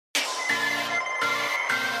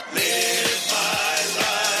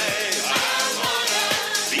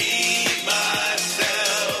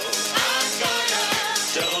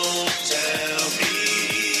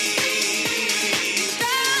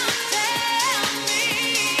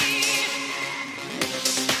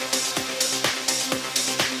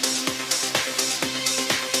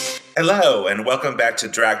Hello, and welcome back to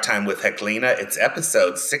Drag Time with Heclina. It's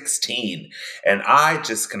episode 16, and I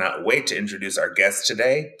just cannot wait to introduce our guest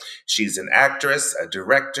today. She's an actress, a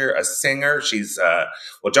director, a singer.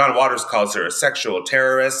 John Waters calls her a sexual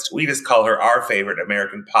terrorist. We just call her our favorite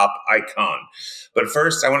American pop icon. But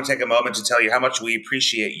first, I want to take a moment to tell you how much we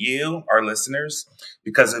appreciate you, our listeners,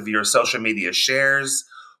 because of your social media shares,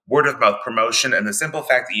 word of mouth promotion, and the simple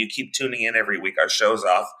fact that you keep tuning in every week. Our show's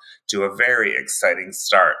off to a very exciting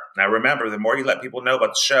start. Now, remember, the more you let people know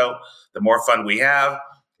about the show, the more fun we have.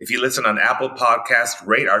 If you listen on Apple Podcasts,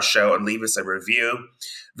 rate our show and leave us a review.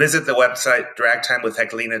 Visit the website,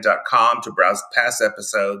 dragtimewithheclina.com, to browse past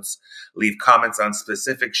episodes, leave comments on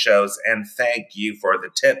specific shows, and thank you for the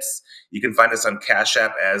tips. You can find us on Cash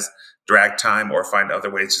App as Drag Time or find other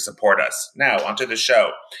ways to support us. Now, onto the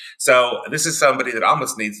show. So this is somebody that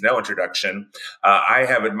almost needs no introduction. I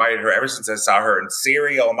have admired her ever since I saw her in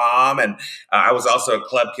Serial Mom, and I was also a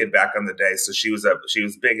club kid back in the day. So she was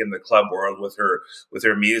big in the club world with her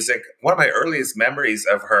music. One of my earliest memories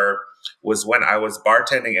of her was when I was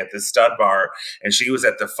bartending at the Stud Bar, and she was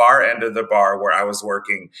at the far end of the bar where I was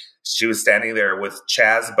working. She was standing there with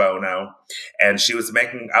Chaz Bono, and she was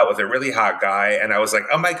making out with a really hot guy. And I was like,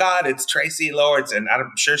 oh my God, it's Tracy Lords. And I'm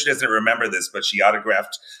sure she doesn't remember this, but she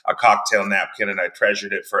autographed a cocktail napkin, and I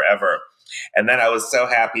treasured it forever. And then I was so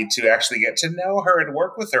happy to actually get to know her and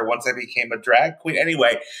work with her once I became a drag queen.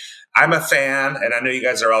 Anyway, I'm a fan, and I know you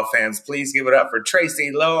guys are all fans. Please give it up for Tracy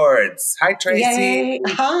Lords. Hi, Tracy. Yay.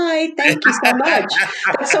 Hi, thank you so much.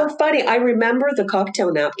 That's so funny. I remember the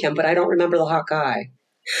cocktail napkin, but I don't remember the hot guy.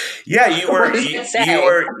 Yeah, you were drinking.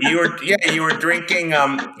 You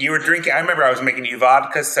were drinking. I remember I was making you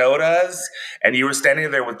vodka sodas, and you were standing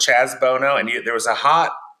there with Chaz Bono, and there was a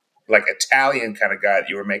hot, like, Italian kind of guy that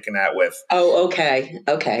you were making that with. Oh, okay.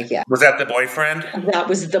 Okay, yeah. Was that the boyfriend? That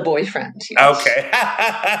was the boyfriend. Yes. Okay.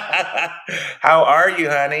 How are you,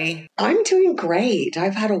 honey? I'm doing great.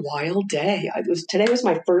 I've had a wild day. Today was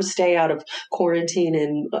my first day out of quarantine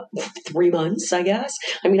in 3 months, I guess.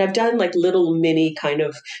 I mean, I've done like little mini kind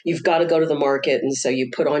of, you've got to go to the market, and so you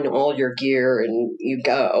put on all your gear and you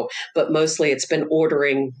go. But mostly it's been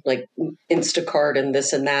ordering like Instacart and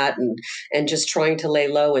this and that, and just trying to lay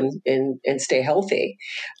low and stay healthy.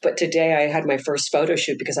 But today I had my first photo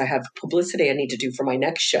shoot because I have publicity I need to do for my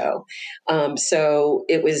next show. So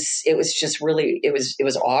it was just really, it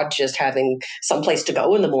was odd just having someplace to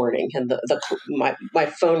go in the morning, and my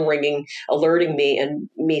phone ringing, alerting me, and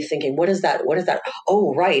me thinking, what is that?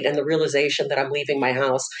 Oh, right. And the realization that I'm leaving my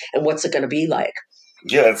house, and what's it going to be like?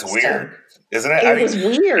 Yeah, that's weird, isn't it? It was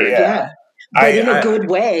weird. Yeah. But in a good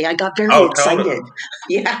way. I got very excited. Totally.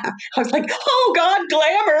 Yeah. I was like, oh God,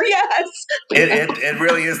 glamour, yes. It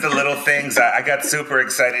really is the little things. I got super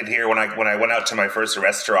excited here when I went out to my first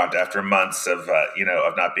restaurant after months of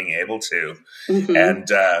not being able to. Mm-hmm.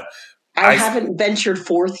 And I haven't ventured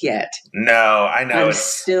forth yet. No, I know. I'm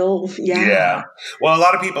still, yeah. Well, a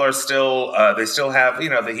lot of people are still, they still have, the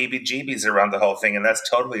heebie-jeebies around the whole thing, and that's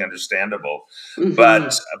totally understandable. Mm-hmm.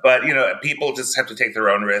 But people just have to take their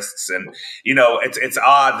own risks, and it's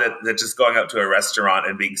odd that just going out to a restaurant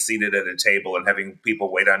and being seated at a table and having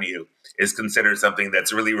people wait on you is considered something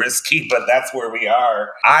that's really risky, but that's where we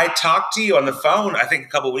are. I talked to you on the phone, I think a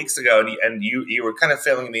couple of weeks ago, and you were kind of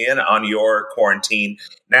filling me in on your quarantine.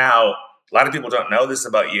 Now, a lot of people don't know this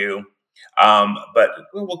about you,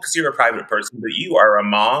 because you're a private person, but you are a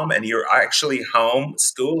mom, and you're actually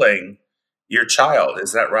homeschooling your child.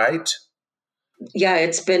 Is that right? Yeah,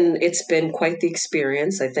 it's been quite the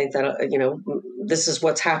experience. I think that, this is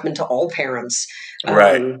what's happened to all parents.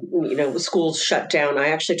 Right. Schools shut down. I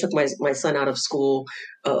actually took my son out of school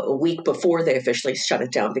a week before they officially shut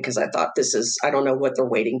it down, because I thought, I don't know what they're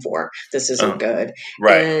waiting for. This isn't good.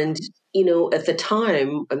 Right. And, at the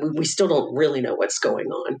time, we still don't really know what's going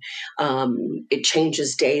on. It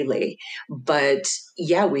changes daily. But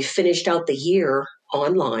yeah, we finished out the year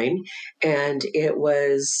online, and it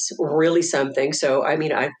was really something. So, I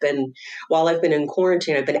mean, while I've been in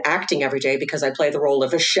quarantine, I've been acting every day because I play the role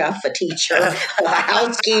of a chef, a teacher, a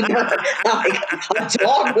housekeeper, a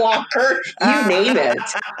dog walker, you name it.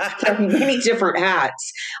 There are many different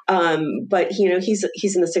hats. But he's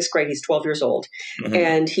in the 6th grade. He's 12 years old, mm-hmm.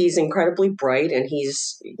 and he's incredibly bright, and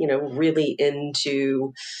he's, really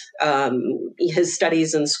into his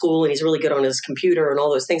studies in school, and he's really good on his computer and all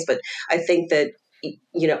those things. But I think that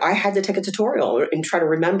I had to take a tutorial and try to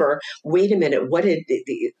remember, wait a minute, what did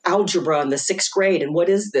the algebra in the 6th grade, and what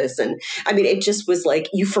is this? And I mean, it just was like,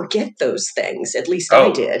 you forget those things. At least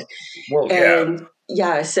I did. Well, and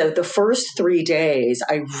Yeah, so the first 3 days,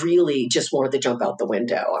 I really just wanted to jump out the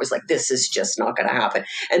window. I was like, this is just not going to happen.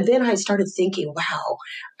 And then I started thinking, wow,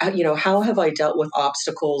 how have I dealt with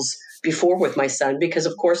obstacles before with my son? Because,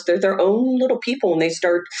 of course, they're their own little people and they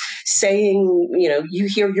start saying, you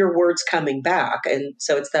hear your words coming back. And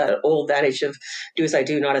so it's that old adage of do as I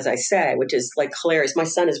do, not as I say, which is like hilarious. My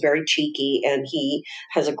son is very cheeky and he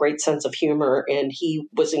has a great sense of humor. And he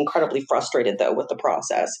was incredibly frustrated, though, with the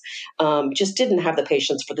process. Just didn't have the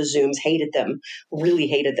patience for the Zooms, hated them, really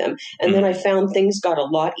hated them. And then I found things got a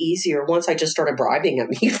lot easier once I just started bribing him.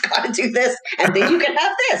 You've got to do this, and then you can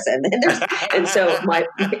have this, and then and so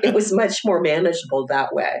it was much more manageable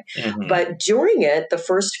that way. Mm-hmm. But during it, the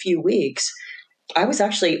first few weeks, I was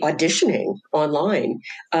actually auditioning online,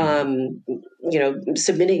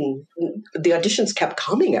 submitting. The auditions kept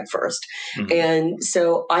coming at first. Mm-hmm. And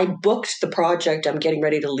so I booked the project. I'm getting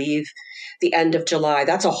ready to leave the end of July.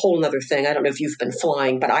 That's a whole nother thing. I don't know if you've been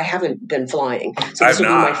flying, but I haven't been flying. So I've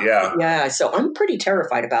not, yeah. So I'm pretty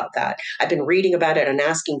terrified about that. I've been reading about it and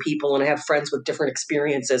asking people, and I have friends with different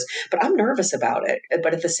experiences, but I'm nervous about it.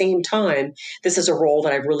 But at the same time, this is a role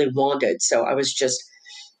that I really wanted. So I was just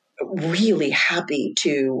really happy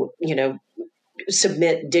to,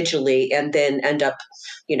 submit digitally and then end up,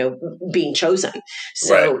 being chosen.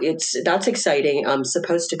 So that's exciting. I'm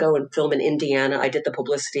supposed to go and film in Indiana. I did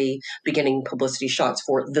the beginning publicity shots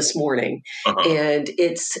for this morning. And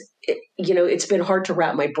it's been hard to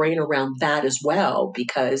wrap my brain around that as well,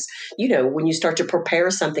 because, when you start to prepare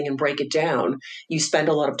something and break it down, you spend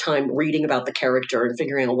a lot of time reading about the character and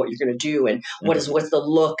figuring out what you're going to do and what's the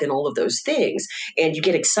look and all of those things. And you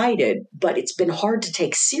get excited, but it's been hard to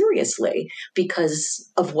take seriously because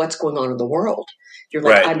of what's going on in the world. You're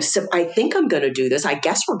like, I think I'm going to do this. I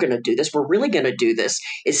guess we're going to do this. We're really going to do this.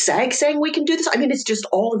 Is SAG saying we can do this? I mean, it's just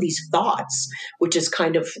all of these thoughts, which is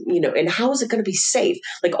kind of, and how is it going to be safe?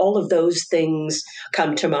 Like all of those things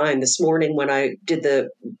come to mind. This morning when I did the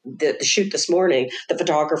shoot this morning, the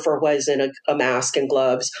photographer was in a mask and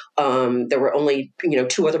gloves. There were only,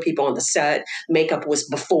 2 other people on the set. Makeup was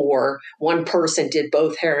before. One person did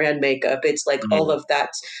both hair and makeup. It's like all of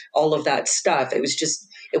that stuff. It was just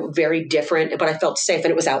very different, but I felt safe,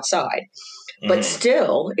 and it was outside. But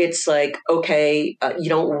still, it's like, okay, you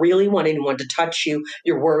don't really want anyone to touch you.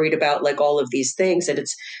 You're worried about like all of these things, and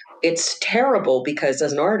it's terrible because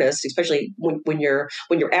as an artist, especially when you're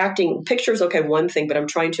acting, pictures, okay, one thing, but I'm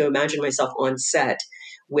trying to imagine myself on set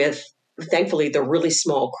with, thankfully, they're really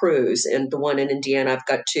small crews, and the one in Indiana, I've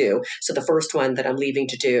got 2. So the first one that I'm leaving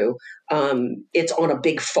to do, it's on a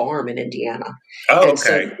big farm in Indiana. Oh, and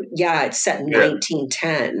okay. So, it's set in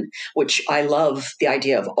 1910, which I love the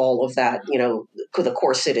idea of all of that, the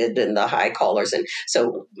corseted and the high collars. And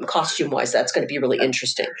so costume-wise, that's going to be really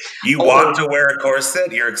interesting. You want to wear a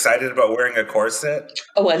corset? You're excited about wearing a corset?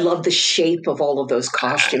 Oh, I love the shape of all of those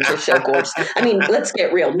costumes. They're so gorgeous. I mean, let's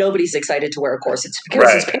get real. Nobody's excited to wear a corset. It's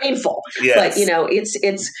because it's painful. Yes. But,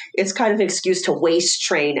 it's kind of an excuse to waist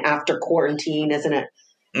train after quarantine, isn't it?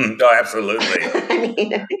 Oh, absolutely. I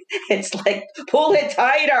mean, it's like, pull it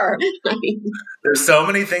tighter. There's so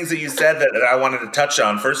many things that you said that I wanted to touch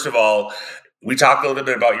on. First of all, we talked a little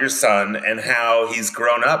bit about your son and how he's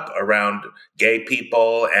grown up around gay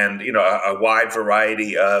people and, a wide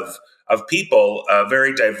variety of people,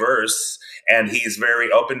 very diverse, and he's very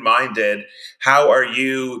open-minded. How are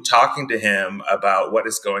you talking to him about what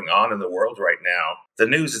is going on in the world right now? The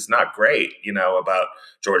news is not great, about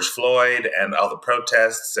George Floyd and all the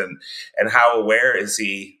protests, and how aware is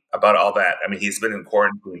he about all that? I mean, he's been in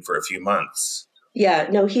quarantine for a few months. Yeah,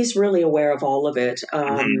 no, he's really aware of all of it.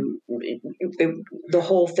 The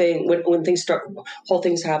whole thing, when things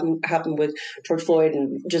happen with George Floyd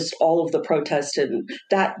and just all of the protests, and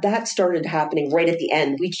that started happening right at the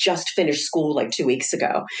end. We just finished school like 2 weeks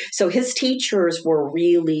ago. So his teachers were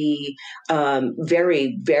really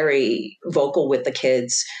very, very vocal with the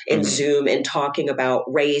kids in Zoom and talking about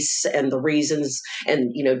race and the reasons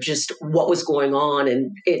and, just what was going on.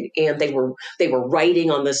 And they were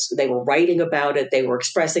writing on this, they were writing about it. They were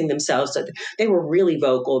expressing themselves. So they were really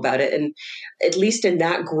vocal about it. And at least in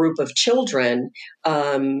that group of children,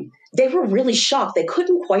 they were really shocked. They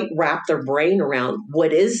couldn't quite wrap their brain around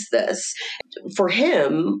what is this. For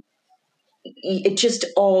him, it just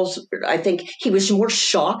I think he was more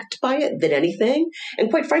shocked by it than anything. And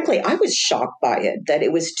quite frankly, I was shocked by it, that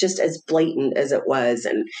it was just as blatant as it was.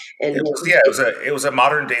 And it was a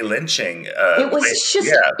modern day lynching. It was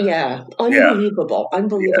just,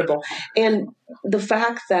 unbelievable. Yeah. And the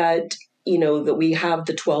fact that that we have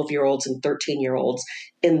the 12-year-olds and 13-year-olds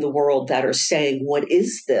in the world that are saying, what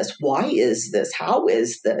is this? Why is this? How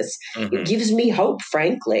is this? It Mm-hmm. gives me hope,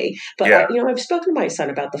 frankly. But Yeah. I've spoken to my son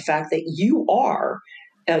about the fact that you are,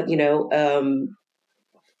 a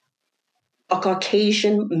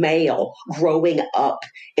Caucasian male growing up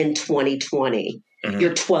in 2020.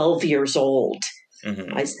 You're Mm-hmm. 12 years old.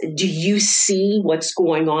 Mm-hmm. Do you see what's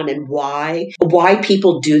going on and why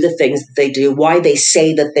people do the things that they do, why they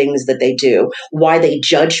say the things that they do, why they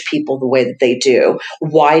judge people the way that they do,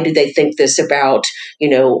 why do they think this about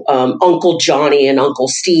Uncle Johnny and Uncle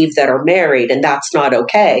Steve that are married and that's not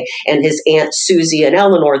okay, and his Aunt Susie and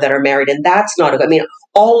Eleanor that are married and that's not okay. I mean,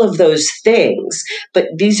 all of those things, but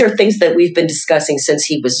these are things that we've been discussing since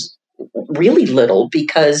he was really little,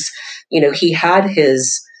 because he had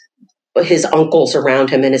his uncles around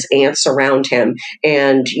him and his aunts around him,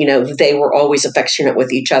 and they were always affectionate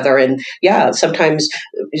with each other, and sometimes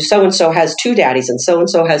so and so has two daddies and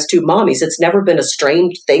so has two mommies. It's never been a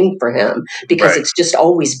strange thing for him because Right. it's just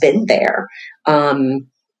always been there. That's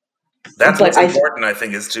But what's I important, I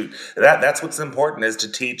think, is that's what's important, is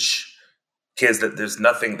to teach kids that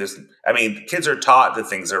I mean, kids are taught that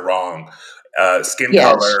things are wrong. Yes.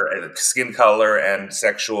 Skin color and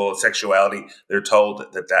sexuality. They're told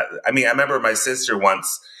that. I mean, I remember my sister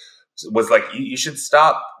once was like, you should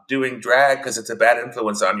stop doing drag because it's a bad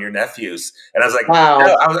influence on your nephews. And I was like, no,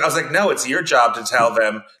 Wow. I was like, no, it's your job to tell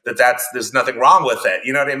them there's nothing wrong with it.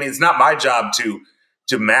 You know what I mean? It's not my job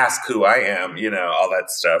to mask who I am, all that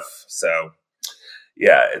stuff. So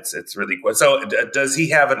yeah, it's really cool. So does he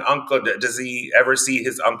have an uncle? Does he ever see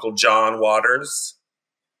his Uncle John Waters?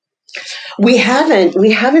 We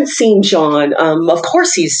haven't seen John. Of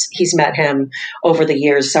course, he's met him over the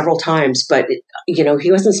years several times, but he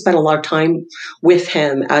hasn't spent a lot of time with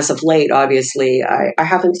him as of late. Obviously, I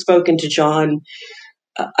haven't spoken to John.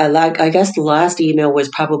 I guess the last email was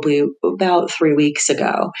probably about 3 weeks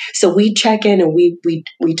ago. So we check in and we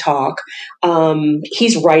talk.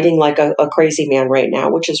 He's writing like a crazy man right now,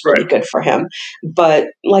 which is really Right. good for him. But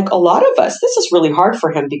like a lot of us, this is really hard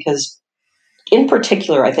for him because in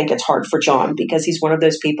particular, I think it's hard for John because he's one of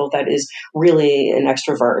those people that is really an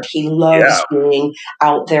extrovert. He Yeah. loves being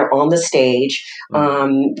out there on the stage.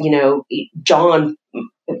 Mhm. John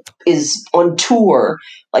is on tour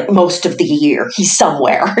like most of the year. He's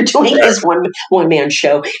somewhere doing Right. his one man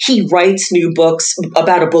show. He writes new books,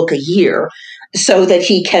 about a book a year, so that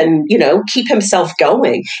he can keep himself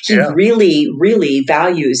going. He Yeah. really really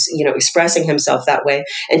values expressing himself that way,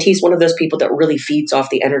 and he's one of those people that really feeds off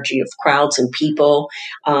the energy of crowds and people.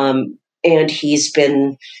 And he's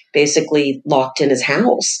been basically locked in his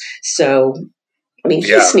house. So I mean,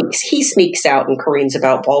 he Yeah. sneaks out and careens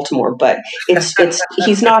about Baltimore, but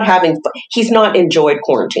he's not enjoyed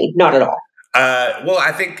quarantine, not at all. Well,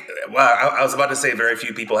 I think. Well, I was about to say very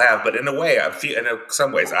few people have, but in a way, in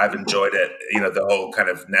some ways, I've enjoyed it. The whole kind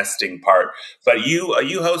of nesting part. But you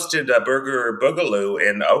hosted a Burger Boogaloo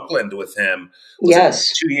in Oakland with him. Was it Yes,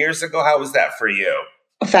 2 years ago? How was that for you?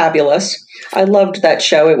 fabulous. I loved that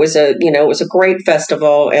show. It was a great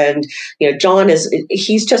festival, and John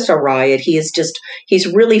he's just a riot. He's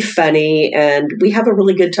really funny, and we have a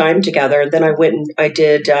really good time together. And then I went and I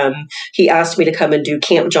did. He asked me to come and do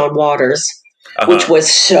Camp John Waters, Uh which huh. was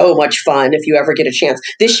so much fun if you ever get a chance.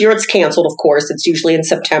 This year it's canceled, of course. It's usually in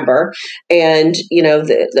September. And,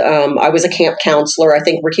 I was a camp counselor. I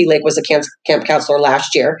think Ricky Lake was a camp counselor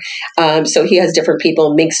last year. So he has different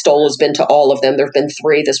people. Mink Stoll has been to all of them. There have been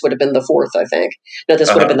three. This would have been the fourth, I think. No, this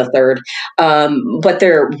Uh would have been huh. the third. But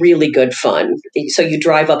they're really good fun. So you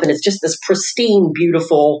drive up and it's just this pristine,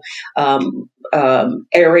 beautiful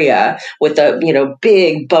area with a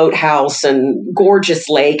big boathouse and gorgeous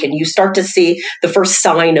lake, and you start to see the first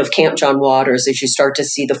sign of Camp John Waters as you start to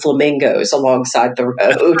see the flamingos alongside the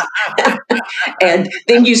road. And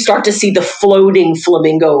then you start to see the floating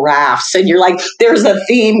flamingo rafts, and you're like, there's a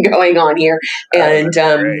theme going on here. Oh, And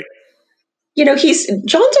that's great. he's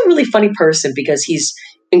John's a really funny person because he's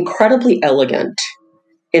incredibly elegant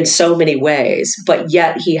in so many ways, but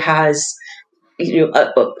yet he has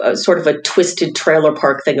a sort of a twisted trailer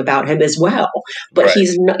park thing about him as well. But Right.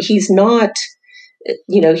 he's not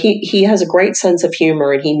he has a great sense of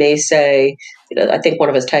humor, and he may say, I think one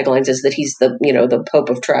of his taglines is that he's the Pope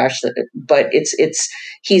of trash, but it's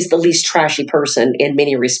he's the least trashy person in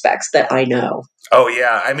many respects that I know. Oh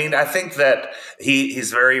yeah. I mean, I think that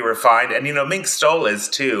he's very refined, and Mink Stoll is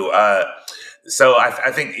too. So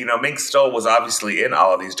I think Mink Stoll was obviously in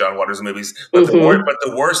all of these John Waters movies, Hmm. but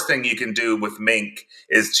the worst thing you can do with Mink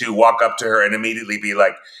is to walk up to her and immediately be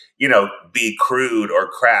like, be crude or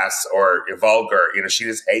crass or vulgar. She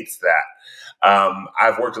just hates that.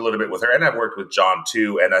 I've worked a little bit with her, and I've worked with John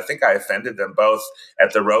too. And I think I offended them both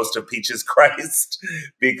at the roast of Peaches Christ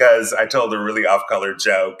because I told a really off-color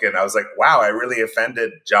joke, and I was like, "Wow, I really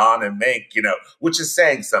offended John and Mink," which is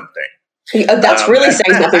saying something. That's really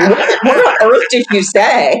saying something. What on earth did you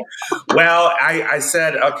say? Well, I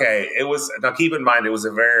said, okay, now keep in mind, it was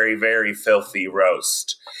a very, very filthy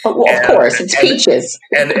roast. Oh, well, of course, it's Peaches.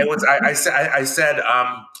 And it was, I said,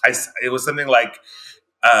 it was something like,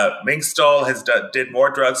 Mink Stole did more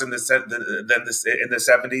drugs in the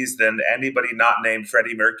 70s than anybody not named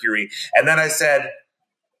Freddie Mercury. And then I said,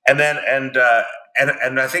 and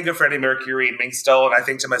I think of Freddie Mercury and Mink Stole, and I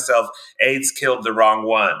think to myself, AIDS killed the wrong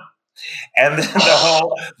one. And then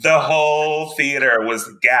the whole theater was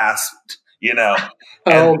gasped,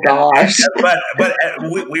 Oh gosh! But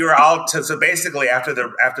we were all so basically after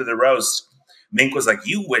the roast, Mink was like,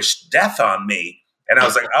 "You wished death on me." And I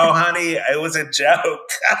was like, "Oh, honey, it was a joke."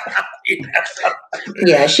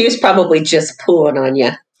 Yeah, she was probably just pulling on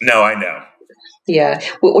you. No, I know. Yeah.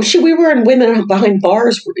 Well, we were in Women Behind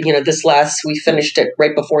Bars, we finished it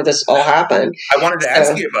right before this all happened. I wanted to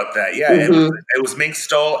ask you about that. Yeah. Mm-hmm. It was Mink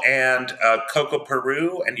Stole and Coco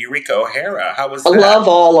Peru and Eureka O'Hara. How was that? I love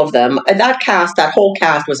all of them. And that whole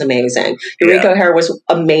cast was amazing. Eureka O'Hara was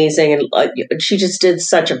amazing. And she just did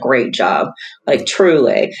such a great job. Like,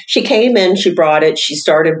 truly. She came in, she brought it. She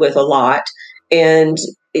started with a lot. And,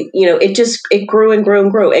 it grew and grew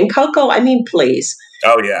and grew. And Coco, I mean, please.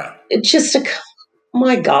 Oh, yeah. It just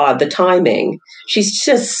my God, the timing. She's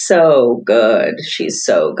just so good. She's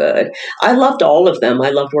so good. I loved all of them.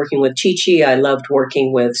 I loved working with Chi-Chi. I loved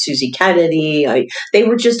working with Susie Kennedy. They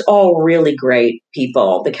were just all really great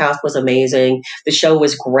people. The cast was amazing. The show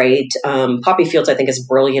was great. Poppy Fields, I think, is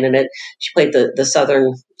brilliant in it. She played the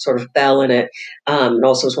Southern sort of belle in it, and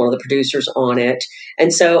also was one of the producers on it.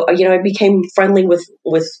 And so, I became friendly with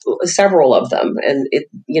several of them. And,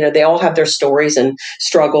 they all have their stories and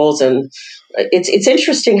struggles, and it's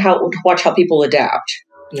interesting to watch how people adapt.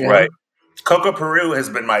 Right. Coco Peru has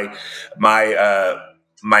been my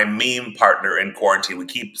meme partner in quarantine. We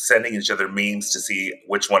keep sending each other memes to see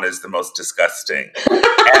which one is the most disgusting.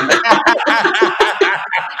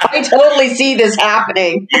 I totally see this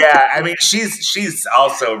happening. Yeah, I mean, she's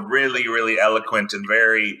also really, really eloquent and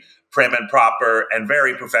very prim and proper and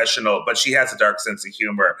very professional, but she has a dark sense of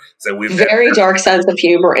humor. So dark sense of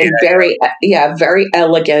humor and very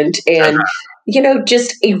elegant and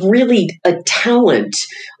just a talent.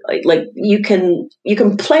 Like you can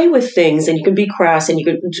play with things and you can be crass and you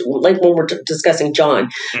can, like when we're discussing John,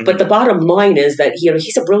 mm-hmm. But the bottom line is that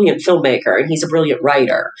he's a brilliant filmmaker and he's a brilliant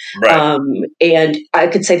writer. Right. And I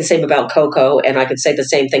could say the same about Coco, and I could say the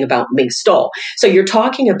same thing about Mink Stole. So you're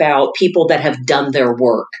talking about people that have done their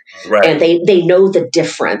work, right. And they know the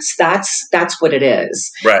difference. That's what it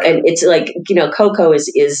is. Right. And it's like, Coco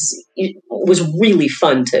was really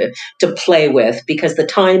fun to play with because the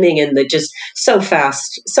timing and the just so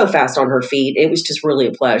fast on her feet. It was just really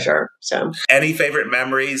a pleasure. So, any favorite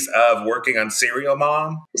memories of working on Serial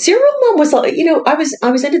Mom? Serial Mom was,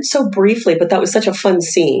 I was in it so briefly, but that was such a fun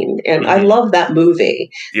scene, and mm-hmm. I love that movie.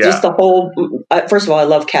 Yeah. Just the whole. First of all, I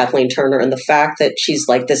love Kathleen Turner, and the fact that she's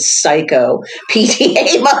like this psycho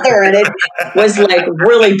PTA mother, and it was like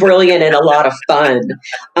really brilliant and a lot of fun.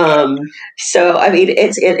 So I mean,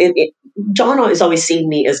 John has always seen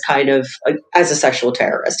me as kind of as a sexual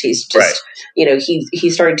terrorist. He's just, right. He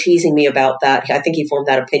started teasing me about that. I think he formed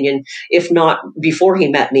that opinion, if not before he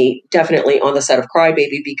met me, definitely on the set of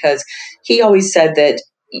Crybaby, because he always said that,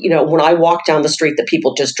 when I walked down the street, that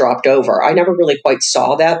people just dropped over. I never really quite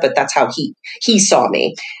saw that, but that's how he saw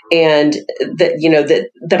me. And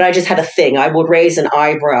that I just had a thing. I would raise an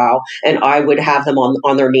eyebrow and I would have them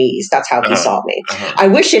on their knees. That's how he saw me. Uh-huh. I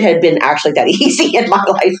wish it had been actually that easy in my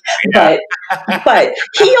life, but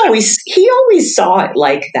he always saw it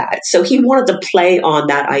like that. So he wanted to play on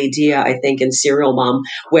that idea, I think, in Serial Mom,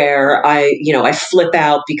 where I flip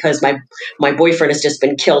out because my boyfriend has just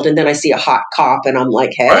been killed, and then I see a hot cop and I'm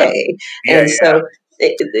like, hey. Right. Yeah, and so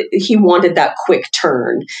he wanted that quick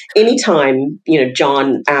turn. Anytime,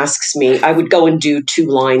 John asks me, I would go and do 2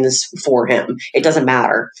 lines for him. It doesn't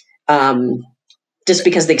matter. Just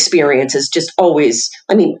because the experience is just always,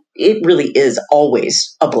 it really is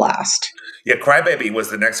always a blast. Yeah, Crybaby was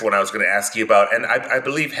the next one I was going to ask you about. And I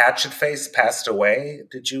believe Hatchet Face passed away.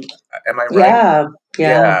 Am I right?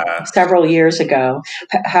 Yeah. Several years ago.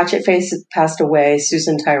 Hatchet Face passed away.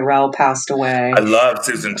 Susan Tyrrell passed away. I love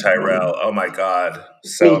Susan Tyrrell. Oh my God.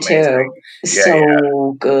 So Me too.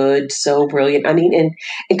 amazing. Good. So brilliant.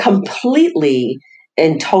 And completely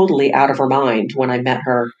and totally out of her mind when I met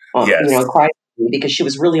her. Yes. cry because she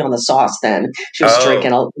was really on the sauce then. She was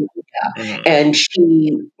drinking Oh. a and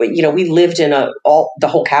she, we lived in the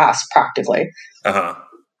whole cast practically Uh-huh.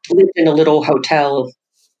 lived in a little hotel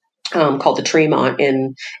called the Tremont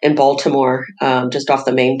in Baltimore, just off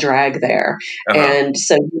the main drag there. Uh-huh. And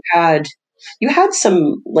so you had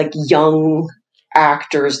some like young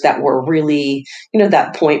actors that were really,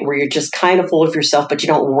 that point where you're just kind of full of yourself, but you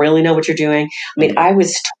don't really know what you're doing. I mean, Mhm. I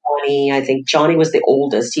was 20. I think Johnny was the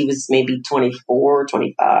oldest. He was maybe 24,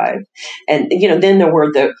 25. And, then there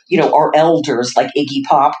were our elders like Iggy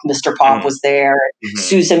Pop, Mr. Pop Mhm. was there, Mhm.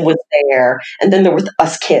 Susan was there. And then there were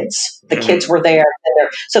us kids. The kids Mhm. were there.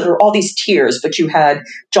 So there were all these tiers, but you had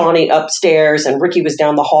Johnny upstairs and Ricky was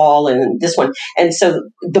down the hall and this one. And so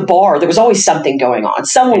the bar, there was always something going on.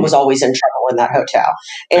 Someone was Mhm. always in trouble in that hotel.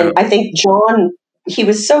 And Oh. I think John, he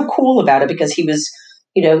was so cool about it because he was,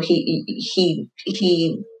 he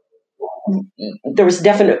there was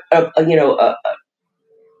definite, a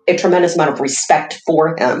tremendous amount of respect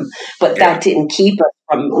for him, but Yeah. that didn't keep us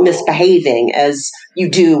from misbehaving as you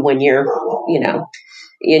do when you're,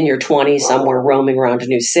 in your 20s somewhere roaming around a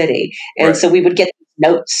new city. And Right. so we would get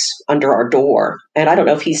notes under our door. And I don't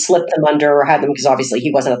know if he slipped them under or had them because obviously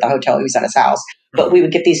he wasn't at the hotel, he was at his house. But we Mhm.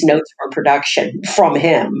 would get these notes from production from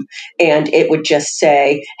him. And it would just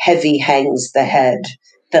say, heavy hangs the head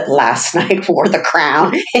that last night wore the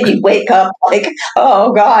crown. And you wake up like,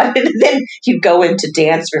 oh God. And then you go into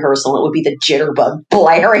dance rehearsal. And it would be the jitterbug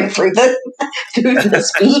blaring through the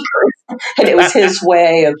speakers. And it was his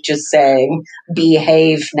way of just saying,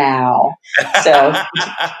 behave now. So,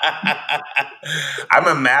 I'm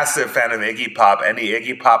a massive fan of Iggy Pop. Any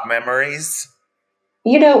Iggy Pop memories?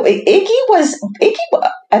 Iggy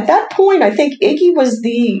at that point. I think Iggy was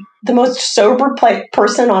the most sober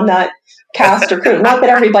person on that cast or crew. Not that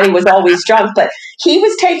everybody was always drunk, but he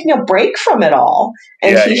was taking a break from it all,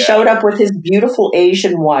 and Yeah, he yeah. showed up with his beautiful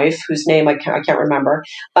Asian wife, whose name I can't remember.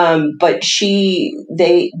 But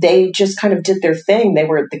they just kind of did their thing. They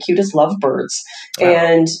were the cutest lovebirds, Oh,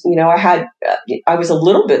 and I was a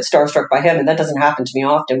little bit starstruck by him, and that doesn't happen to me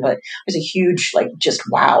often. But it was a huge just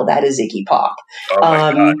wow, that is Iggy Pop. oh my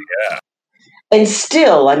God, Um, and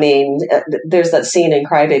still, I mean, there's that scene in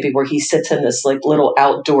Crybaby where he sits in this like little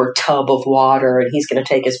outdoor tub of water, and he's going to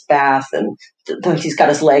take his bath, and he's got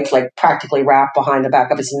his legs like practically wrapped behind the back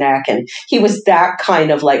of his neck, and he was that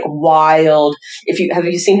kind of like wild. If you have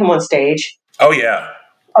you seen him on stage? oh yeah,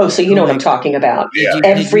 Oh, so you Oh know what my! I'm talking about. yeah.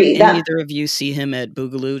 Every that Either of you see him at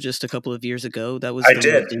Boogaloo just a couple of years ago? That was I the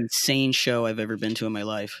did. most insane show I've ever been to in my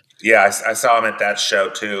life. Yeah, I saw him at that show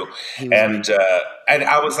too, He was and amazing. and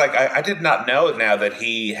I was like, I did not know now that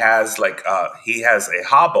he has a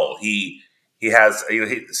hobble. He has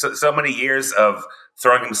so many years of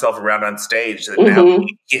throwing himself around on stage that now hmm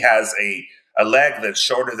he has a leg that's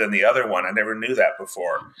shorter than the other one. I never knew that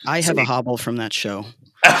before. I So have a hobble from that show.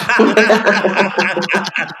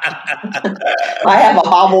 I have a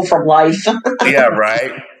hobble from life. Yeah,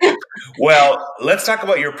 right. Well, let's talk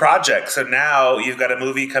about your project. So now you've got a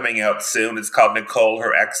movie coming out soon. It's called Nicole,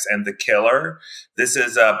 Her Ex, and the Killer. This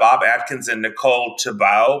is Bob Atkins and Nicole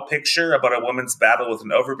Tabau picture about a woman's battle with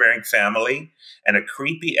an overbearing family and a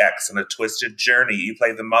creepy ex on a twisted journey. You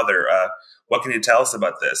play the mother. What can you tell us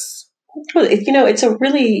about this? Well, it's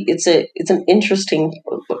an interesting.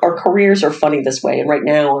 Our careers are funny this way, and right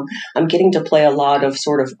now I'm getting to play a lot of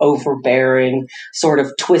sort of overbearing, sort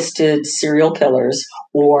of twisted serial killers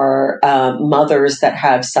or mothers that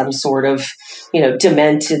have some sort of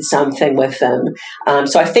demented something with them.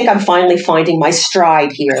 So I think I'm finally finding my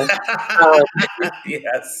stride here. Um,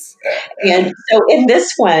 Yes. and so in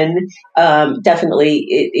this one, definitely,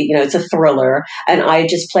 it's a thriller, and I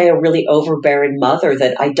just play a really overbearing mother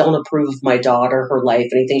that I don't approve of my daughter, her life,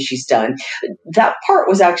 anything she's done. That part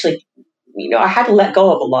was actually, I had to let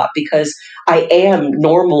go of a lot because I am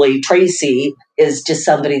normally Tracy is just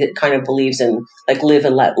somebody that kind of believes in like live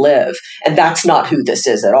and let live. And that's not who this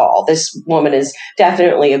is at all. This woman is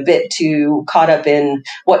definitely a bit too caught up in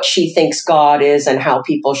what she thinks God is and how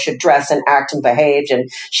people should dress and act and behave. And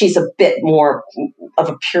she's a bit more of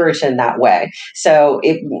a Puritan that way. So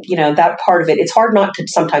that part of it, it's hard not to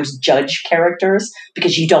sometimes judge characters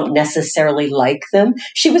because you don't necessarily like them.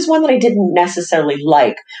 She was one that I didn't necessarily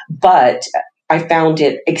like, but I found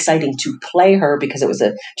it exciting to play her because it was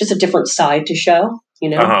just a different side to show.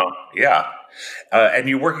 Uh-huh. Yeah. And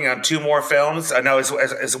you're working on two more films. I know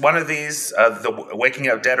is one of these the Waking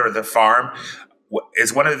Up Dead or The Farm?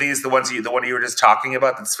 Is one of these the one you were just talking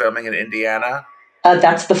about that's filming in Indiana?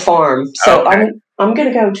 That's The Farm. So Okay. I'm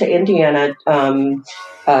going to go to Indiana to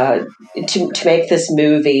make this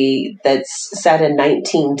movie that's set in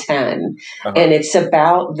 1910, and it's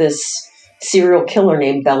about this serial killer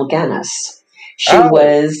named Belle Gunness. She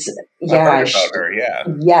was, I've heard about her, yeah.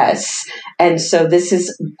 Yes, and so this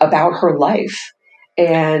is about her life,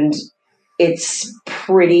 and it's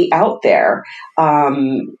pretty out there.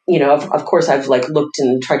 Of course, I've looked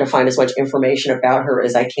and tried to find as much information about her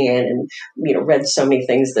as I can, and read so many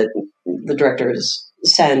things that the directors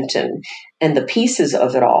sent and the pieces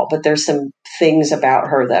of it all. But there's some things about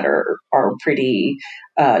her that are pretty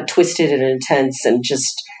twisted and intense, and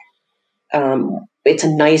just it's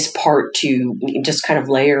a nice part to just kind of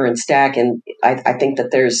layer and stack. And I think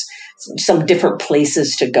that there's some different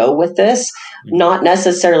places to go with this, not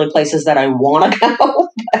necessarily places that I want to go.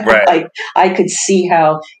 Right. I could see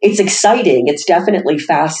how it's exciting. It's definitely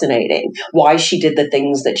fascinating why she did the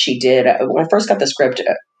things that she did. When I first got the script,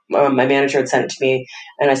 my manager had sent it to me,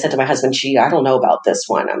 and I said to my husband, I don't know about this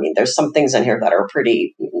one. I mean, there's some things in here that are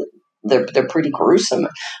they're pretty gruesome.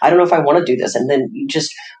 I don't know if I want to do this. And then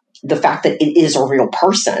the fact that it is a real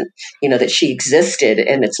person, that she existed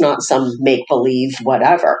and it's not some make-believe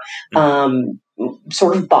whatever,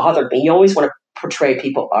 sort of bothered me. You always want to portray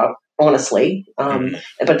people honestly,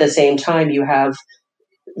 but at the same time, you have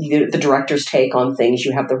the director's take on things,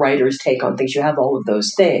 you have the writer's take on things, you have all of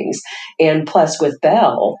those things. And plus with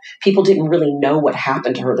Belle, people didn't really know what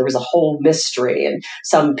happened to her. There was a whole mystery, and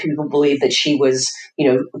some people believe that she was,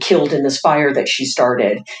 killed in this fire that she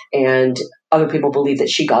started, and other people believe that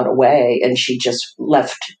she got away and she just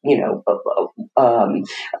left,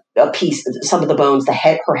 a piece, some of the bones,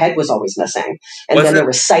 her head was always missing. And then there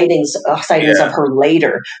were sightings of her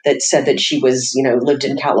later that said that she was, lived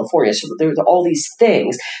in California. So there were all these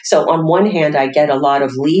things. So on one hand, I get a lot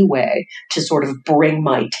of leeway to sort of bring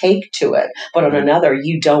my take to it. But on another,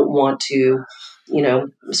 you don't want to,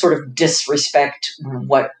 sort of disrespect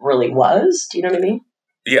what really was. Do you know what I mean?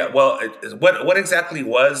 Yeah, well, what exactly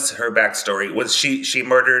was her backstory? Was she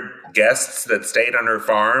murdered guests that stayed on her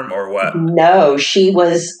farm, or what? No, she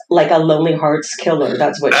was like a Lonely Hearts killer.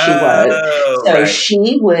 That's what she was. So right.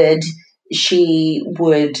 she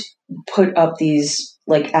would put up these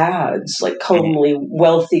ads,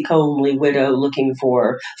 wealthy comely widow looking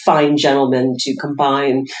for fine gentlemen to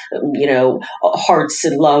combine, hearts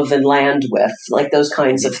and love and land with, those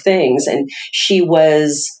kinds of things. And she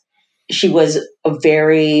was a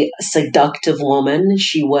very seductive woman.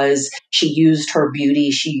 She used her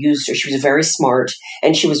beauty. She was very smart,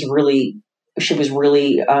 and she was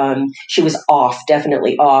off,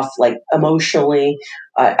 definitely off, emotionally.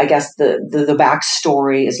 I guess the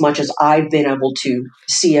backstory, as much as I've been able to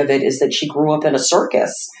see of it, is that she grew up in a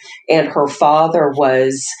circus, and her father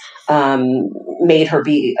was made her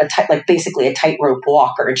be basically a tightrope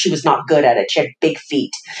walker, and she was not good at it. She had big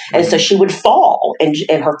feet, and so she would fall,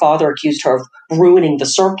 and her father accused her of ruining the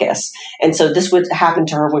circus. And so this would happen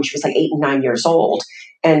to her when she was 8 and 9 years old,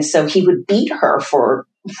 and so he would beat her for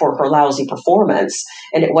her lousy performance.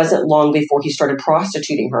 And it wasn't long before he started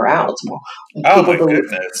prostituting her out. Oh my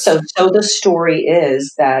goodness! So the story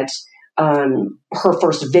is that her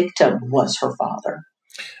first victim was her father.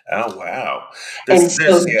 Oh wow! There's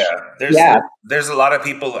a lot of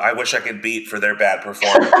people I wish I could beat for their bad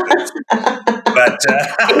performances, but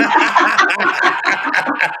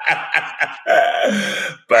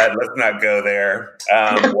let's not go there.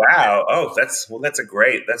 Wow! Oh, that's a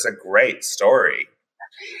great story.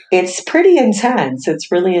 It's pretty intense.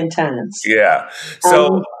 It's really intense. Yeah.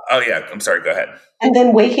 So, I'm sorry. Go ahead. And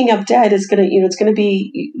then Waking Up Dead is gonna, it's gonna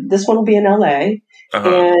be, this one will be in LA.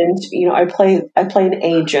 And I play an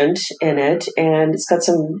agent in it, and it's got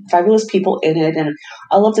some fabulous people in it, and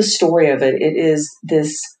I love the story of it. It is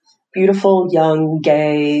this beautiful young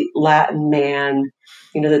gay Latin man,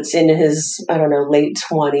 that's in his late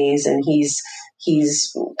 20s, and he's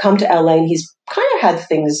come to LA, and he's kind of had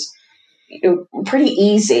things pretty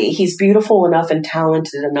easy. He's beautiful enough and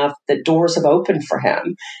talented enough that doors have opened for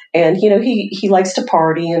him. And, he likes to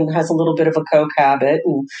party and has a little bit of a coke habit,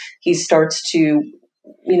 and he starts to,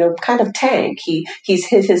 kind of tank. He's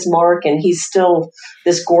hit his mark, and he's still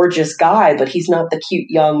this gorgeous guy, but he's not the cute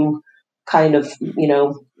young kind of,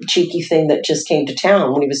 cheeky thing that just came to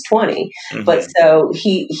town when he was 20. Mm-hmm. But so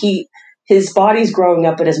his body's growing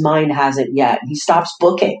up, but his mind hasn't yet. He stops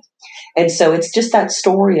booking. And so it's just that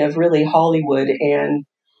story of really Hollywood and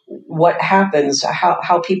what happens,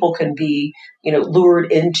 how people can be,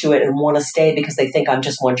 lured into it and want to stay because they think I'm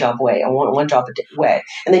just one job away. I want one job away.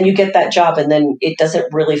 And then you get that job, and then it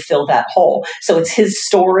doesn't really fill that hole. So it's his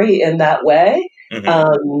story in that way.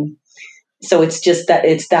 Mm-hmm. So it's just that,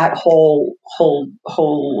 it's that whole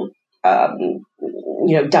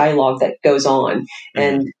dialogue that goes on.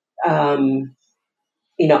 And,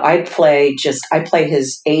 I play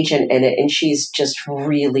his agent in it, and she's just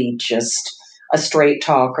really just a straight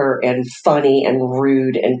talker and funny and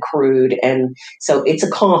rude and crude. And so it's a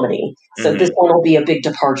comedy. So this one will be a big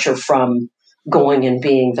departure from going and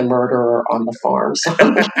being the murderer on the farm. So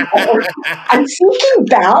I'm seeking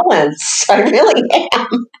balance. I really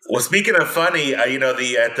am. Well, speaking of funny, at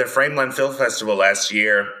the Frameland Film Festival last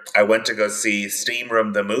year, I went to go see Steam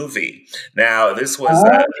Room the movie. Now, this was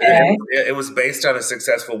it was based on a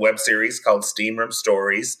successful web series called Steam Room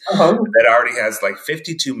Stories that already has like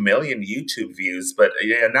 52 million YouTube views. But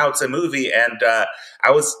now it's a movie, and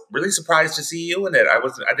I was really surprised to see you in it. I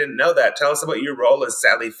didn't know that. Tell us about your role as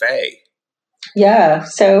Sally Faye. Yeah,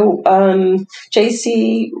 so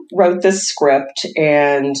JC wrote this script,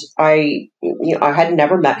 and I had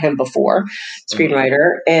never met him before,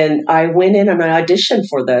 screenwriter, and I went in and I auditioned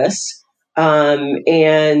for this,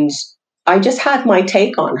 and I just had my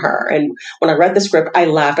take on her. And when I read the script, I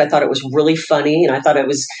laughed. I thought it was really funny, and I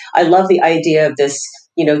love the idea of this,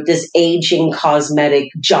 this aging cosmetic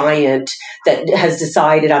giant that has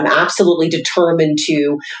decided I'm absolutely determined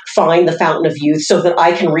to find the fountain of youth so that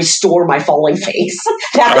I can restore my falling face.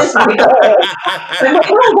 That is my goal. I'm like,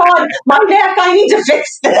 oh God, my neck, I need to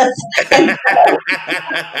fix this.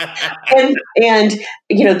 And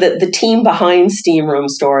the team behind Steam Room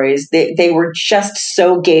Stories, they were just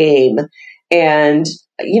so game. And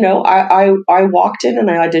I walked in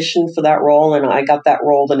and I auditioned for that role, and I got that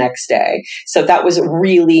role the next day. So that was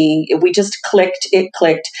really, we just clicked. It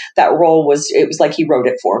clicked. That role was like he wrote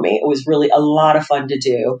it for me. It was really a lot of fun to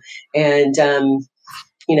do. And,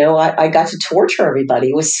 I got to torture everybody.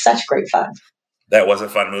 It was such great fun. That was a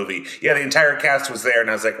fun movie. Yeah, the entire cast was there, and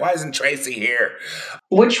I was like, why isn't Tracy here?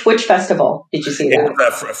 Which festival did you see that? It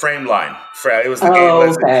was Frameline. It was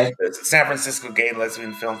the San Francisco Gay and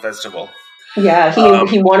Lesbian Film Festival. Yeah,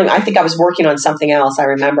 he wanted. I think I was working on something else. I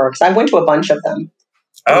remember because I went to a bunch of them.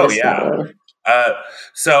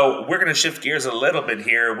 So we're going to shift gears a little bit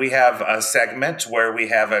here. We have a segment where we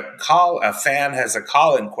have a fan has a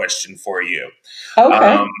call-in question for you.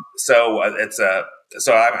 Okay. So I'm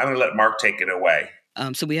going to let Mark take it away.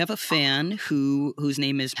 So we have a fan whose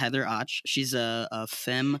name is Heather Och. She's a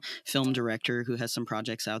femme film director who has some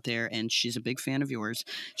projects out there, and she's a big fan of yours.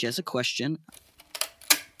 She has a question.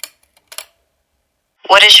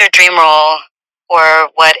 What is your dream role, or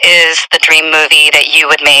what is the dream movie that you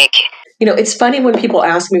would make? It's funny when people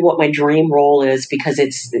ask me what my dream role is, because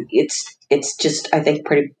it's just, I think,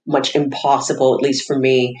 pretty much impossible, at least for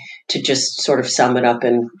me, to just sort of sum it up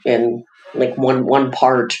in like one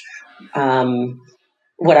part.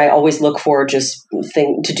 What I always look for to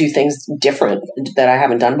do things different that I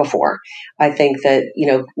haven't done before. I think that,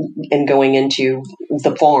 and going into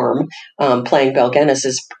the farm, playing Belle Guinness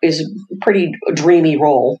is a pretty dreamy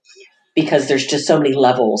role, because there's just so many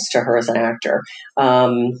levels to her as an actor.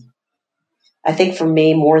 I think for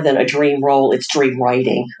me, more than a dream role, it's dream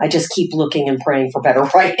writing. I just keep looking and praying for better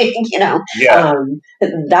writing, Yeah.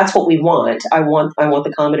 That's what we want. I want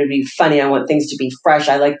the comedy to be funny. I want things to be fresh.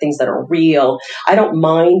 I like things that are real. I don't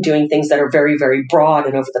mind doing things that are very, very broad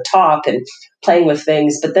and over the top and playing with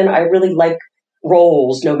things. But then I really like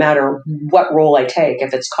roles, no matter what role I take,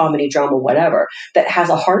 if it's comedy, drama, whatever, that has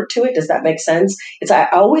a heart to it. Does that make sense? I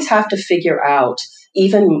always have to figure out,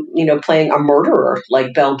 even, playing a murderer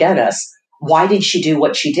like Belle Guinness, why did she do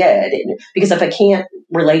what she did? Because if I can't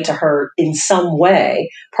relate to her in some way,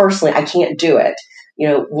 personally, I can't do it.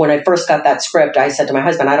 When I first got that script, I said to my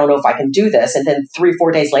husband, I don't know if I can do this. And then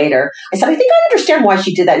 3-4 days later, I said, I think I understand why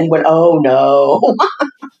she did that. And he went, oh, no.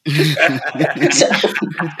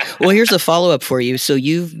 Well, here's a follow-up for you. So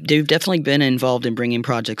you've definitely been involved in bringing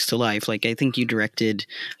projects to life. Like, I think you directed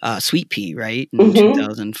Sweet Pea, right, in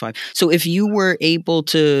 2005. So if you were able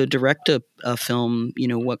to direct a film,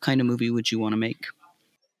 what kind of movie would you want to make?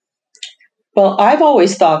 Well, I've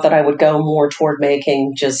always thought that I would go more toward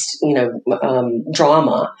making just,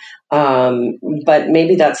 drama. But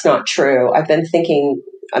maybe that's not true. I've been thinking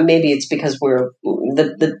maybe it's because we're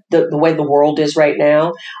the way the world is right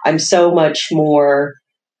now. I'm so much more,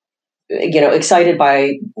 excited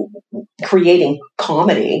by creating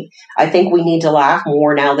comedy. I think we need to laugh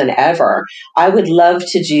more now than ever. I would love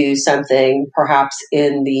to do something perhaps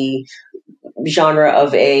in the genre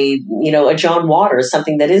of a John Waters,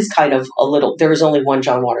 something that is kind of a little, there is only one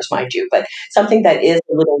John Waters, mind you, but something that is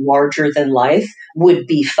a little larger than life would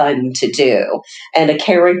be fun to do. And a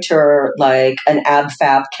character like an Ab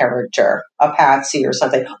Fab character, a Patsy or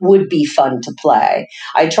something, would be fun to play.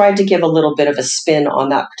 I tried to give a little bit of a spin on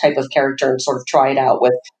that type of character and sort of try it out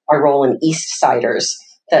with our role in East Siders,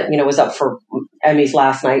 that was up for Emmys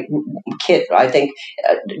last night. Kit, I think,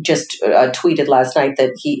 just tweeted last night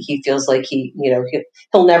that he feels like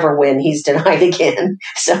he'll never win. He's denied again.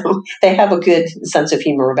 So they have a good sense of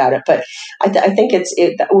humor about it. But I think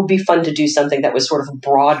that would be fun to do something that was sort of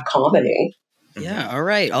broad comedy. Yeah, all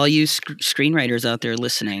right. All you screenwriters out there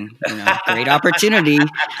listening, great opportunity.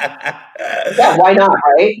 Yeah, why not,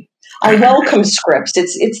 right? I welcome scripts.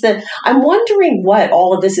 I'm wondering what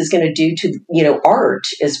all of this is going to do to, art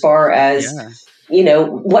as far as,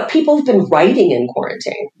 what people have been writing in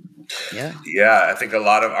quarantine. Yeah. I think a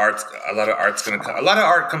lot of art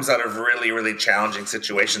comes out of really, really challenging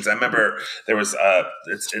situations. I remember there was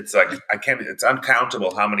it's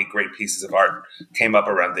uncountable how many great pieces of art came up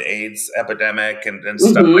around the AIDS epidemic and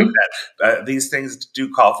stuff like that. These things do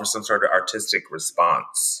call for some sort of artistic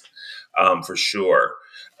response, for sure.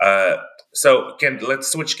 So let's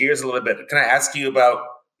switch gears a little bit. Can I ask you about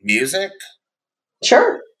music?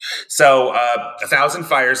 Sure. So, 1,000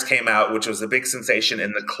 Fires came out, which was a big sensation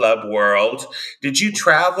in the club world. Did you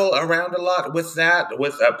travel around a lot with that,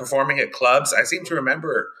 with performing at clubs? I seem to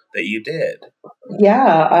remember that you did.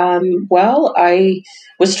 Yeah. Well, I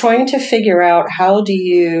was trying to figure out, how do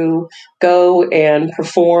you go and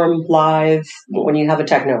perform live when you have a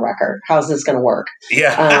techno record? How's this going to work?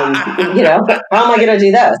 Yeah. How am I going to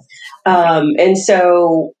do this? And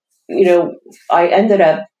so, I ended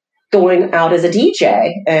up going out as a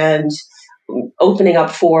DJ and opening up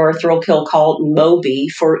for Thrill Kill called Moby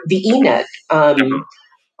for the ENET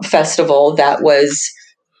festival that was,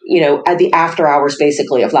 at the after hours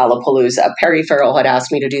basically of Lollapalooza. Perry Farrell had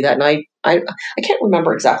asked me to do that, and I can't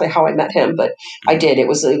remember exactly how I met him, but I did. It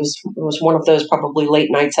was one of those probably late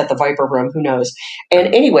nights at the Viper Room, who knows.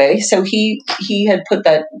 And anyway, so he had put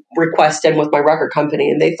that request in with my record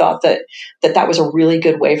company, and they thought that was a really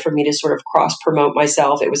good way for me to sort of cross promote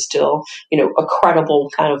myself. It was still, a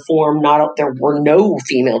credible kind of form. There were no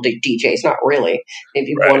female DJs, not really,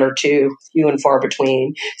 maybe one or two, few and far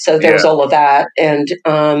between. So there was all of that, and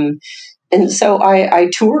so I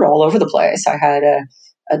toured all over the place. I had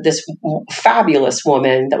this fabulous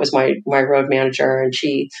woman that was my road manager, and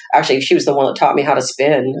she was the one that taught me how to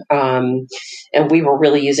spin. And we were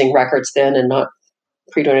really using records then and not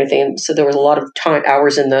pre-doing anything. And so there was a lot of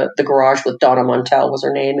hours in the garage with Donna Montel was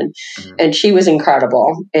her name, and she was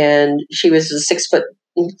incredible. And she was a 6'2"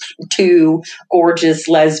 gorgeous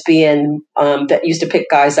lesbian that used to pick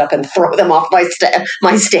guys up and throw them off my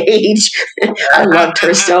stage. I loved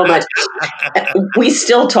her so much. We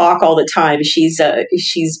still talk all the time. She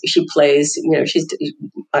plays, she's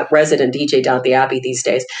a resident DJ down at the Abbey these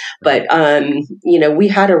days. But we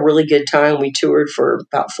had a really good time. We toured for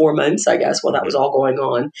about 4 months, I guess, while that was all going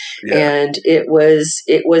on, and it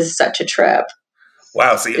was such a trip.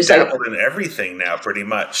 Wow, so you've dabbled in everything now, pretty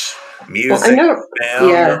much. Music, film,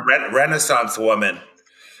 you're a Renaissance woman.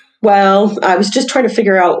 Well, I was just trying to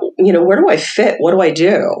figure out, where do I fit? What do I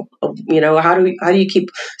do? How do you keep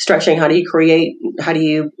stretching? How do you create? How do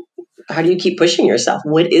you keep pushing yourself?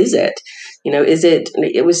 What is it?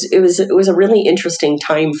 It was a really interesting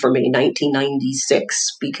time for me,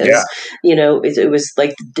 1996, because, it was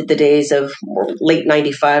like the days of late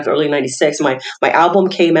 95, early 96. My album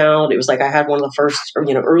came out. It was like I had one of the first,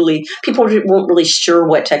 early, people weren't really sure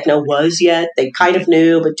what techno was yet. They kind of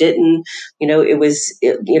knew, but didn't,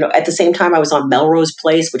 at the same time I was on Melrose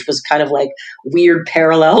Place, which was kind of like weird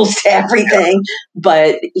parallels to everything.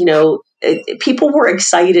 But, people were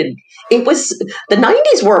excited. It was, the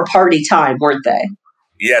 90s were a party time, weren't they?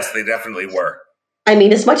 Yes, they definitely were. I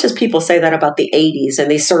mean, as much as people say that about the 80s,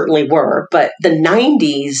 and they certainly were, but the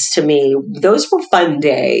 90s, to me, those were fun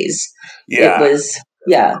days. Yeah. It was,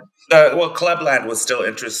 Clubland was still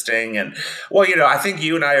interesting. And, I think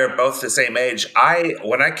you and I are both the same age.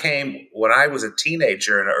 When I was a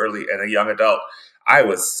teenager and a young adult, I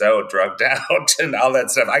was so drugged out and all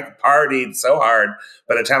that stuff. I partied so hard.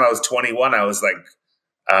 By the time I was 21, I was like,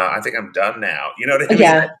 I think I'm done now. You know what I mean?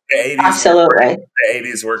 Yeah, the 80s absolutely. The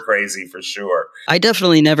 80s were crazy for sure. I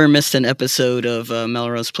definitely never missed an episode of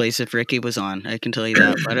Melrose Place if Ricky was on. I can tell you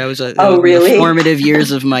that. But I was really? The formative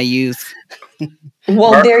years of my youth.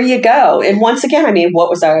 Well, there you go. And once again, I mean, what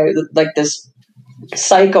was I like this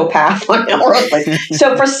psychopath on Melrose Place?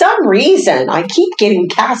 So for some reason, I keep getting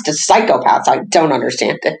cast as psychopaths. I don't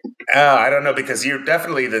understand it. I don't know, because you're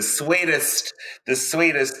definitely the sweetest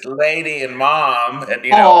lady and mom, and and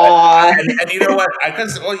you know what?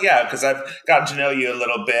 Because I've gotten to know you a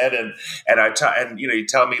little bit, and you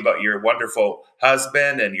tell me about your wonderful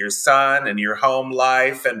husband and your son and your home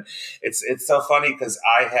life, and it's so funny because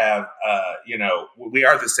I have we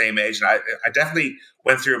are the same age, and I definitely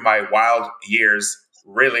went through my wild years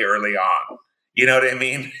really early on. You know what I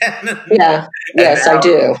mean? Yeah. Yes, now, I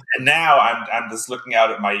do. And now I'm just looking out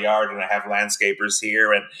at my yard, and I have landscapers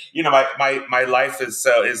here, and my life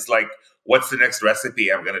is like, what's the next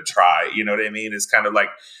recipe I'm going to try? You know what I mean? It's kind of like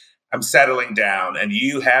I'm settling down, and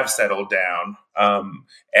you have settled down.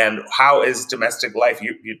 And how is domestic life?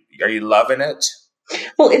 Are you loving it?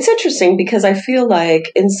 Well, it's interesting because I feel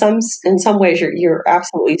like in some ways you're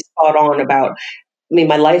absolutely spot on about. I mean,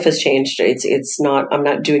 my life has changed. It's not. I'm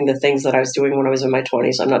not doing the things that I was doing when I was in my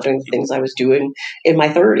 20s. I'm not doing the things I was doing in my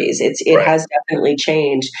 30s. It Right. has definitely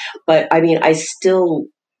changed. But I mean,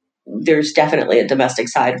 there's definitely a domestic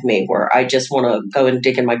side of me where I just want to go and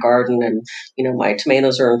dig in my garden, and my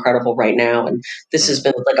tomatoes are incredible right now, and this has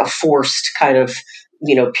been like a forced kind of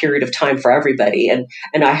period of time for everybody, and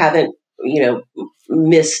I haven't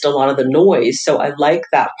missed a lot of the noise, so I like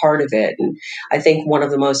that part of it. And I think one of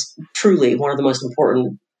the most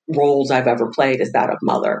important roles I've ever played is that of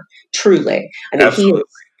mother. Truly, I mean, Absolutely.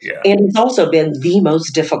 Yeah. and it's also been the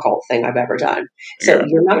most difficult thing I've ever done. So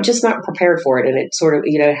you're not prepared for it. And it sort of,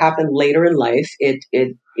 it happened later in life.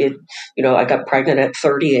 I got pregnant at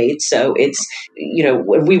 38. So it's,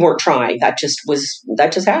 we weren't trying. That just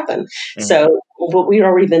happened. Mm-hmm. So, but we'd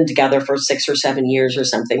already been together for 6 or 7 years or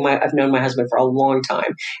something. I've known my husband for a long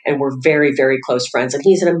time, and we're very, very close friends. And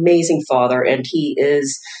he's an amazing father, and he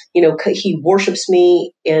is, he worships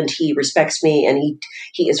me and he respects me, and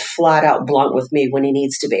he is flat out blunt with me when he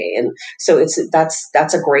needs to be. And so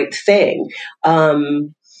that's a great thing.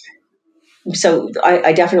 So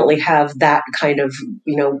I definitely have that kind of,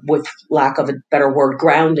 with lack of a better word,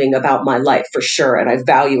 grounding about my life for sure. And I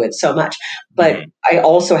value it so much. But I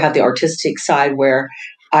also have the artistic side where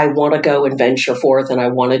I want to go and venture forth, and I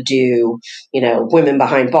want to do, women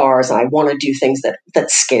behind bars, and I want to do things that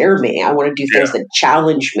scare me. I want to do things that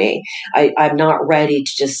challenge me. I'm not ready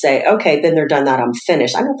to just say, okay, then they're done that, I'm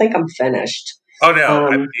finished. I don't think I'm finished. Oh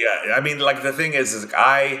no! I mean, like the thing is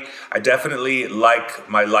I definitely like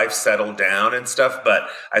my life settled down and stuff, but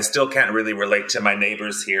I still can't really relate to my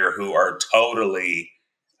neighbors here who are totally,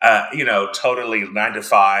 totally 9 to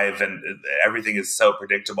 5, and everything is so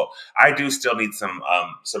predictable. I do still need some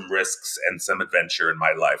risks and some adventure in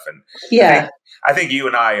my life, and I think you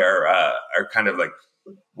and I are kind of like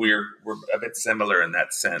we're a bit similar in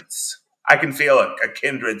that sense. I can feel a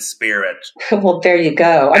kindred spirit. Well, there you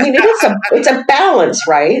go. I mean, it's a balance,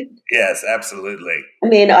 right? Yes, absolutely. I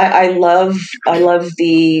mean, I love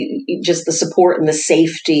the support and the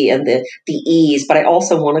safety and the ease, but I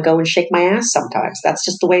also want to go and shake my ass sometimes. That's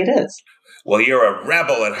just the way it is. Well, you're a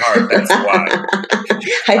rebel at heart. That's why.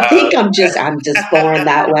 I think I'm just born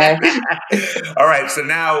that way. All right. So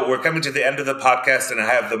now we're coming to the end of the podcast, and I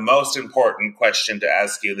have the most important question to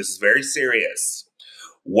ask you. This is very serious.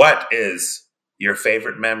 What is your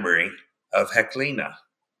favorite memory of Heklina?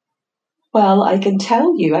 Well, I can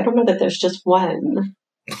tell you. I don't know that there's just one.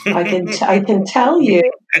 I can tell you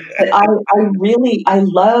that I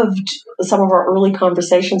loved some of our early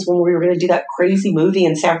conversations when we were going to do that crazy movie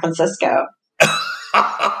in San Francisco.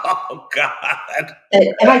 Oh God!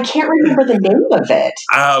 And I can't remember the name of it.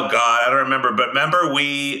 Oh God, I don't remember. But remember,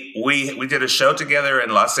 we did a show together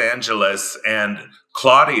in Los Angeles, and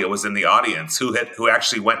Claudia was in the audience who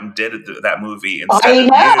actually went and did that movie. I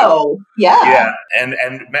know. Yeah. And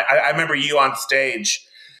I remember you on stage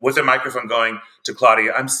with a microphone going to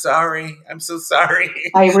Claudia, "I'm sorry. I'm so sorry."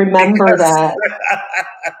 I remember that.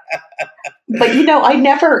 But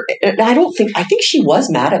I think she was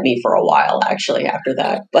mad at me for a while actually after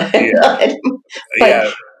that. But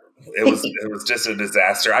it was just a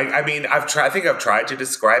disaster. I mean, I think I've tried to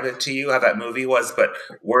describe it to you how that movie was, but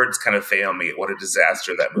words kind of fail me. What a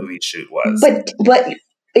disaster that movie shoot was. But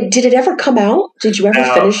did it ever come out? Did you ever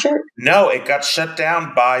finish it? No, it got shut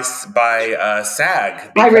down by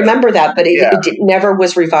SAG. I remember that, but it never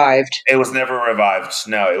was revived. It was never revived.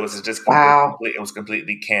 No, it was just it was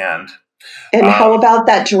completely canned. And how about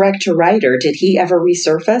that director-writer? Did he ever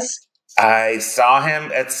resurface? I saw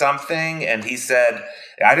him at something, and he said,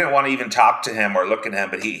 I didn't want to even talk to him or look at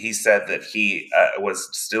him, but he said that he was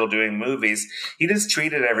still doing movies. He just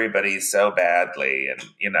treated everybody so badly, and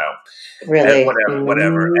really,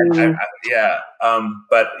 whatever. And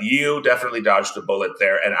but you definitely dodged a bullet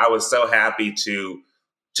there, and I was so happy to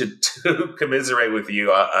commiserate with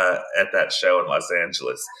you at that show in Los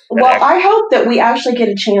Angeles. Well, I hope that we actually get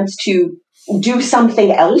a chance to do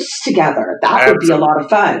something else together. That would be a lot of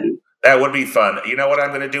fun. That would be fun. You know what I'm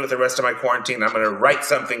going to do with the rest of my quarantine? I'm going to write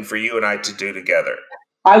something for you and I to do together.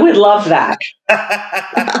 I would love that.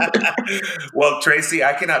 Well, Tracy,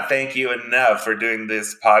 I cannot thank you enough for doing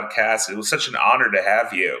this podcast. It was such an honor to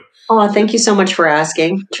have you. Oh, thank you so much for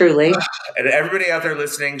asking, truly. And everybody out there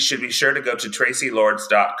listening should be sure to go to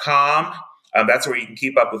tracylords.com. That's where you can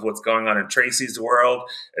keep up with what's going on in Tracy's world,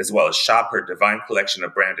 as well as shop her divine collection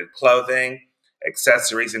of branded clothing,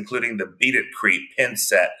 accessories, including the Beat It Creep pin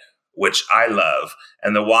set, which I love,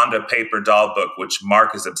 and the Wanda paper doll book, which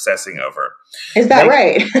Mark is obsessing over. Is that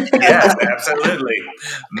right? Yes, absolutely.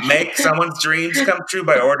 Make someone's dreams come true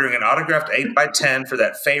by ordering an autographed 8x10 for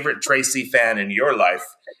that favorite Tracy fan in your life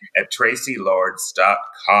at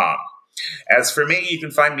tracylords.com. As for me, you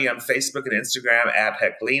can find me on Facebook and Instagram at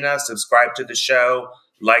Heclina. Subscribe to the show,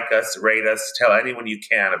 like us, rate us, tell anyone you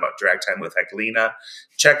can about Drag Time with Heclina.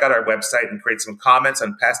 Check out our website and create some comments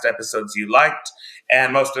on past episodes you liked.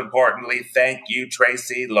 And most importantly, thank you,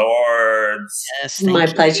 Tracy Lords. Yes, My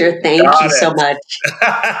pleasure. Thank you so much.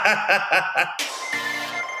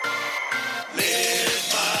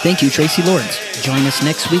 Thank you, Tracy Lords. Join us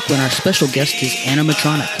next week when our special guest is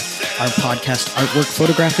Animatronic. Our podcast artwork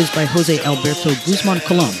photograph is by Jose Alberto Guzman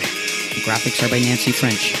Colon. The graphics are by Nancy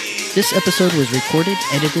French. This episode was recorded,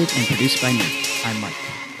 edited, and produced by me. I'm Mark.